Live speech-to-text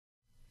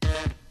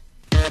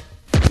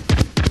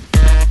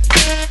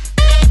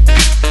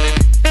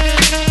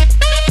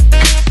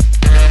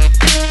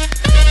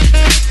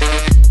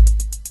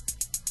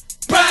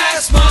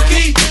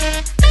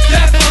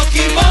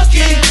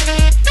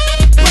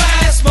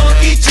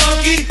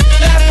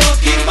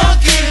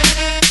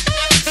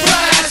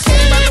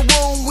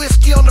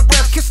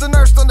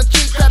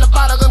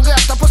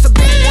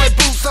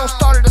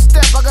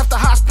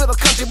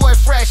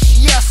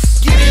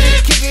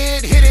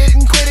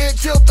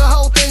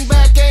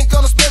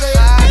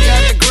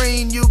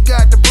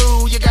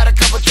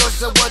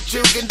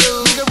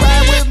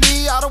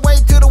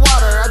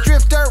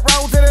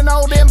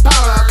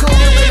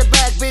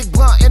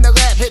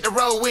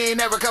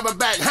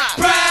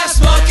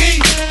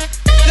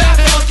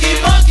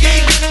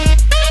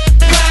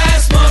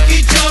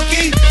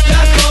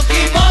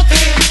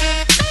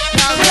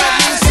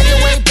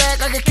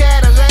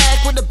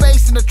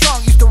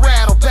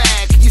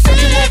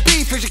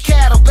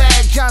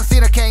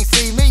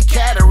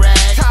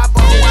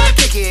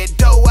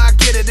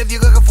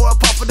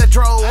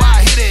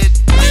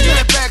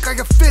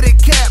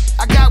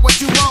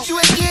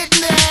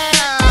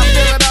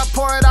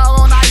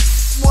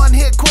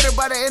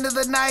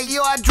night.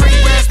 Yo, I drink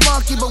brass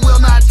monkey, but will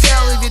not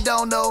tell. If you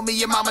don't know me,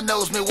 your mama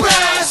knows me well.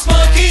 Brass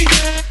monkey,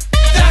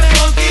 that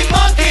funky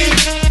monkey.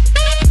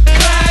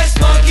 Brass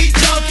monkey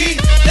junkie,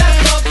 that